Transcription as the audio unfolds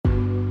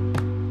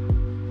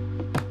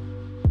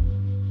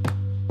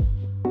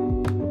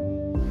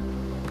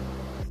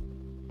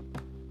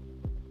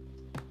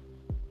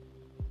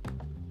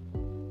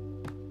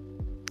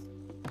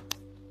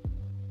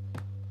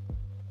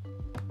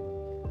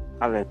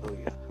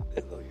Hallelujah.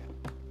 Hallelujah.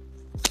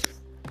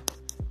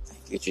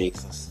 Thank you,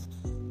 Jesus.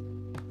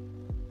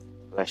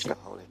 Bless your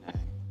holy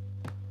name.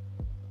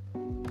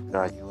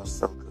 God, you are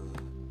so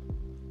good.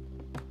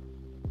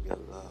 Your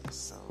love is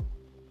so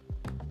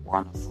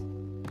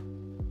wonderful.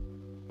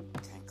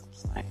 Can't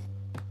complain.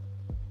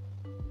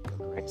 Your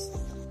grace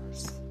and your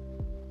mercy.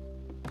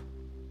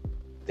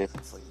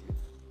 Living for you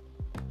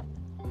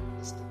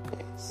is the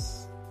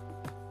best.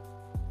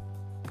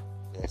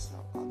 There's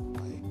no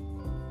other way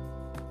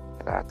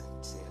that I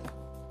can tell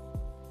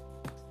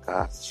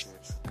God's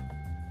children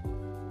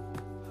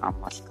how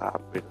much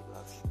God really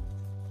loves you.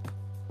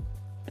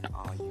 And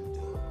all you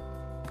do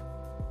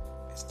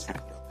is turn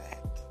your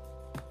back.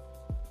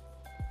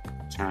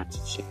 Turn to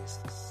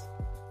Jesus.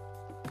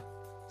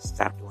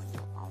 Stop doing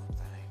your own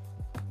thing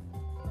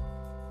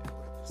and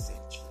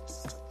represent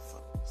Jesus to the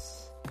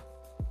fullest.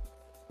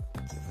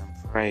 Give him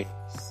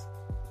praise.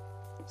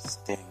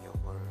 Stay in your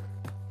word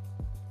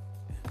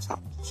and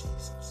talk to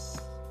Jesus.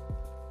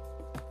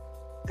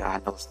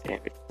 God knows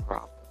every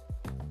problem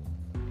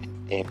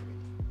and every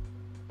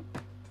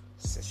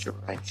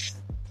situation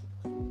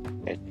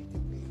that need to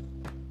be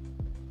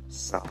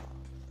solved.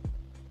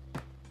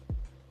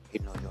 He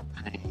knows your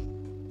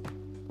pain,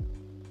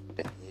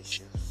 the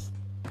issues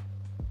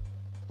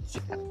that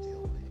you have to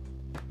deal with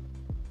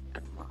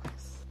in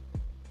life.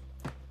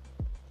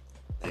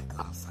 Let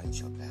God fight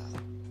your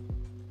battle.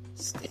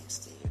 Stand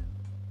still.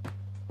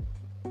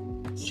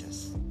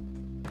 Just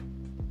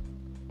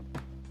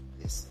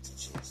listen to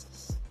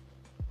Jesus.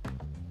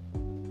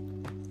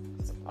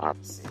 The Bible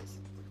says,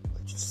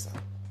 what you sow.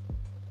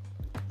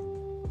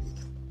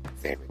 Be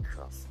very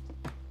careful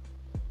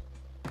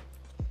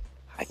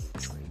how you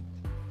treat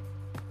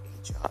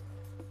each other.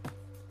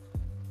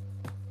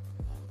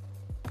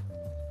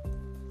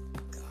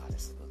 God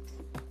is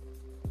looking.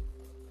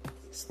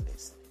 He's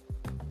listening.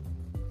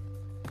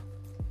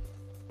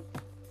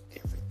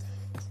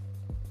 Everything.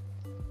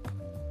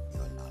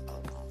 You're not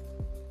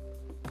alone.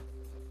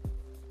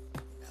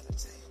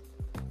 Meditate.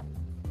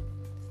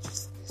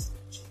 Just listen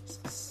to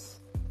Jesus.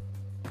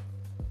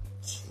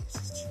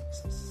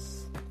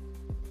 Jesus.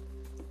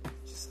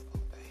 Just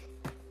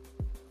obey.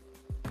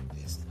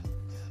 There's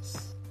nothing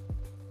else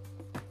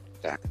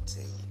that I can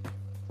tell you.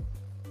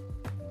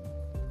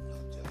 No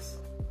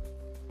different.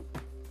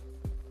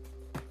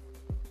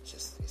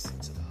 Just listen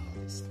to the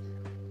Holy Spirit.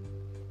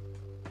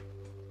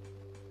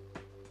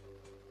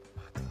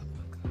 My God.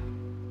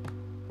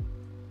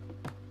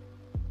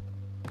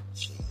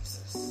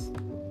 Jesus.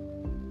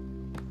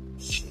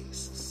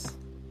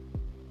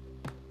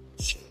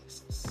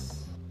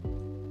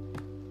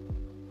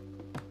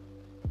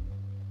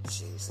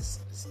 Jesus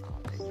is all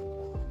that you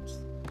want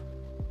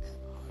and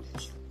all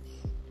that you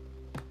need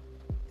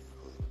and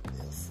who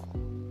you live for.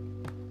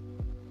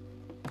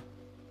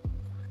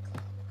 My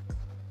God.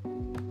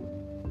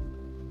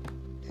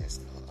 There's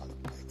no other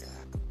way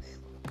God can be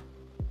able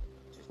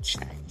to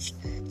change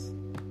that.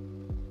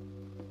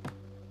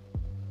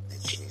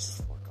 Let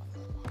Jesus work on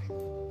your life.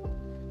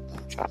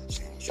 Don't try to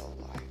change your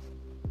life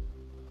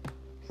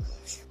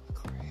because you will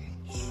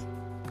crash.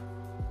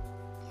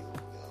 You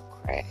will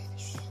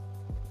crash.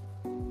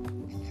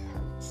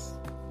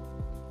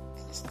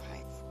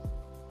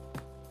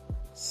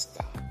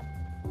 Stop.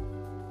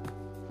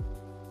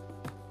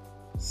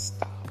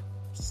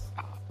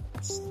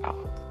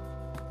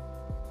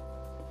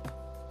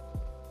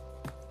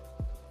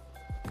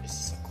 This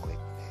is a quick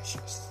measure.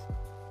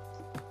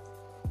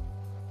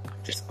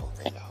 I'm just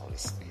obeying the Holy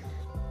Spirit.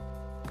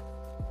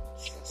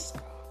 Just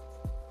stop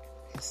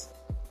and listen.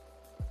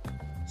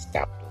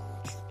 Stop doing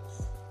what you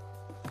do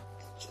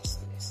and just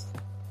listen.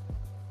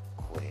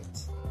 Quit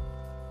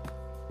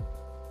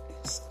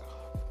and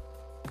stop.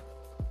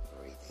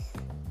 Breathe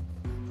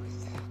in,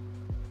 breathe out.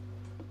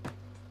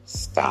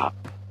 Stop.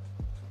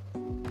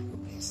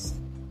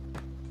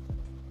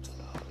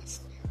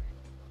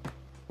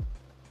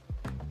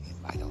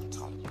 I don't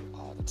talk to you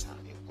all the time.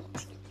 He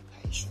wants you to be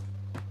patient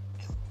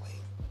and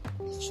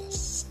wait. It's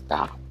just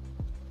stop.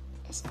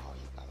 That's all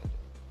you gotta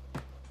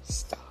do.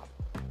 Stop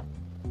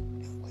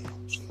and wait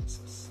on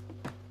Jesus.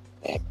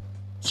 Let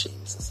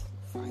Jesus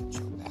fight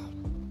your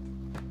battle.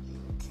 You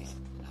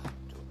cannot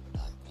do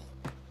nothing.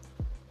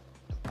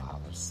 The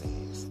Bible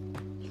says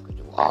you can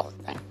do all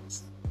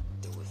things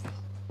through him.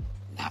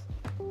 Not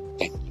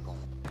think you're gonna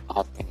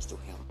all things through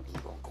him and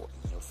you're gonna go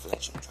in your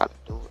flesh and try to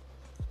do it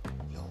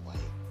your way.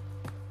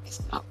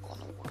 It's not going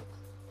to work.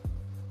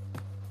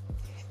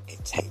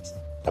 It takes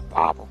the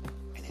Bible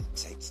and it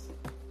takes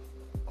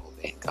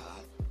obeying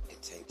God.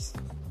 It takes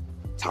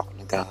talking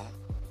to God,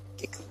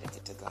 get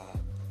connected to God,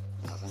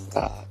 loving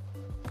God.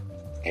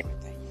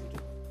 Everything you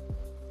do.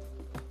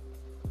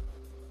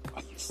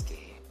 Are you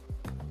scared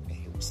that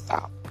he will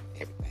stop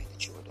everything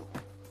that you are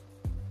doing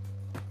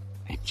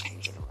and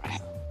change it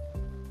around?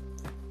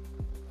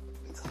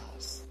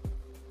 Because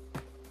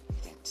he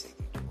didn't take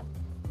you to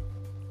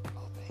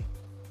obey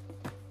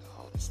the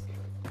Holy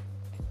Spirit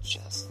and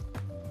just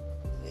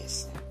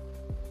listen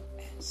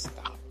and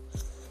stop.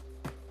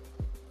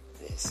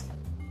 Listen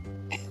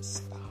and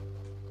stop.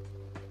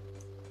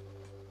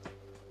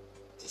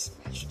 This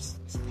message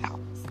is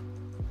powerful.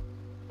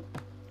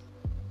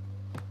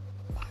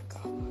 My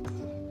God, my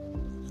God.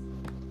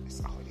 That's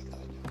all you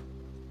gotta do.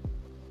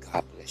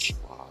 God bless you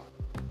all.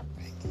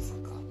 Thank you for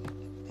coming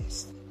and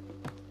listening.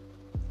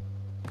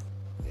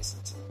 Listen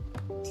to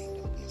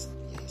Kingdom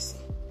Business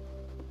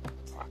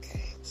BAC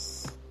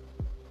podcast.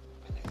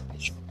 My name is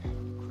Bishop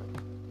Adam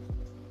Critter.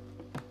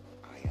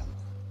 I am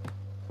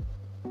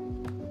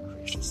a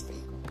Christian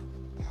speaker,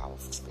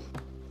 powerful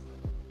speaker,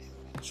 and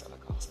minister of the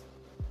gospel.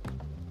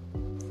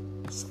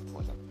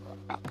 Support the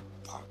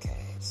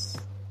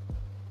podcast.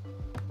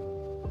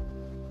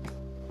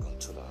 Go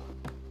to the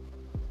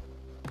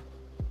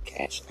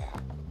Cash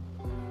App.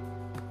 Or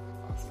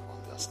if you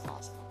want to be a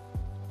sponsor,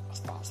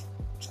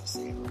 just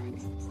say it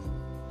right.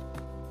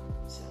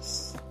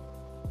 Just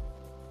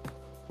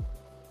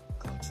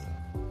go to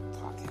the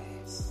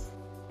podcast.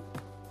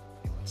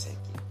 It will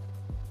take you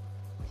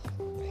where you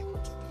will be able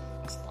to be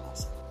a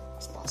sponsor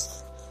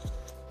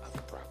of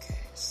the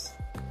broadcast.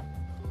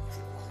 If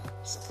you want to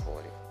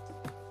support it,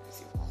 if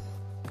you want to,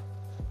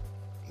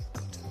 you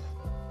can go to the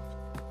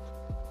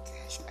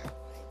Cash App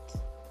link.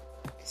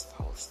 It's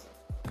posted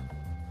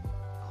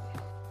on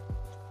here.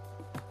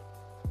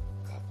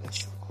 God bless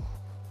you all.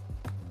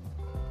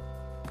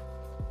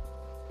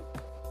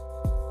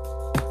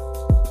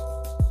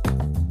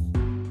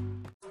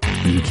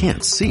 You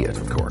can't see it,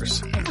 of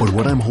course, but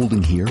what I'm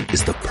holding here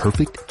is the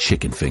perfect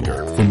chicken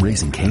finger from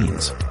Raising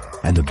Cane's.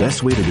 And the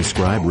best way to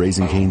describe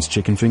Raising Cane's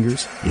chicken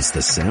fingers is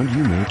the sound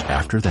you make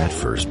after that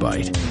first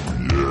bite.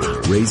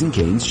 Raising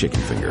Cane's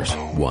chicken fingers,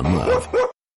 one love.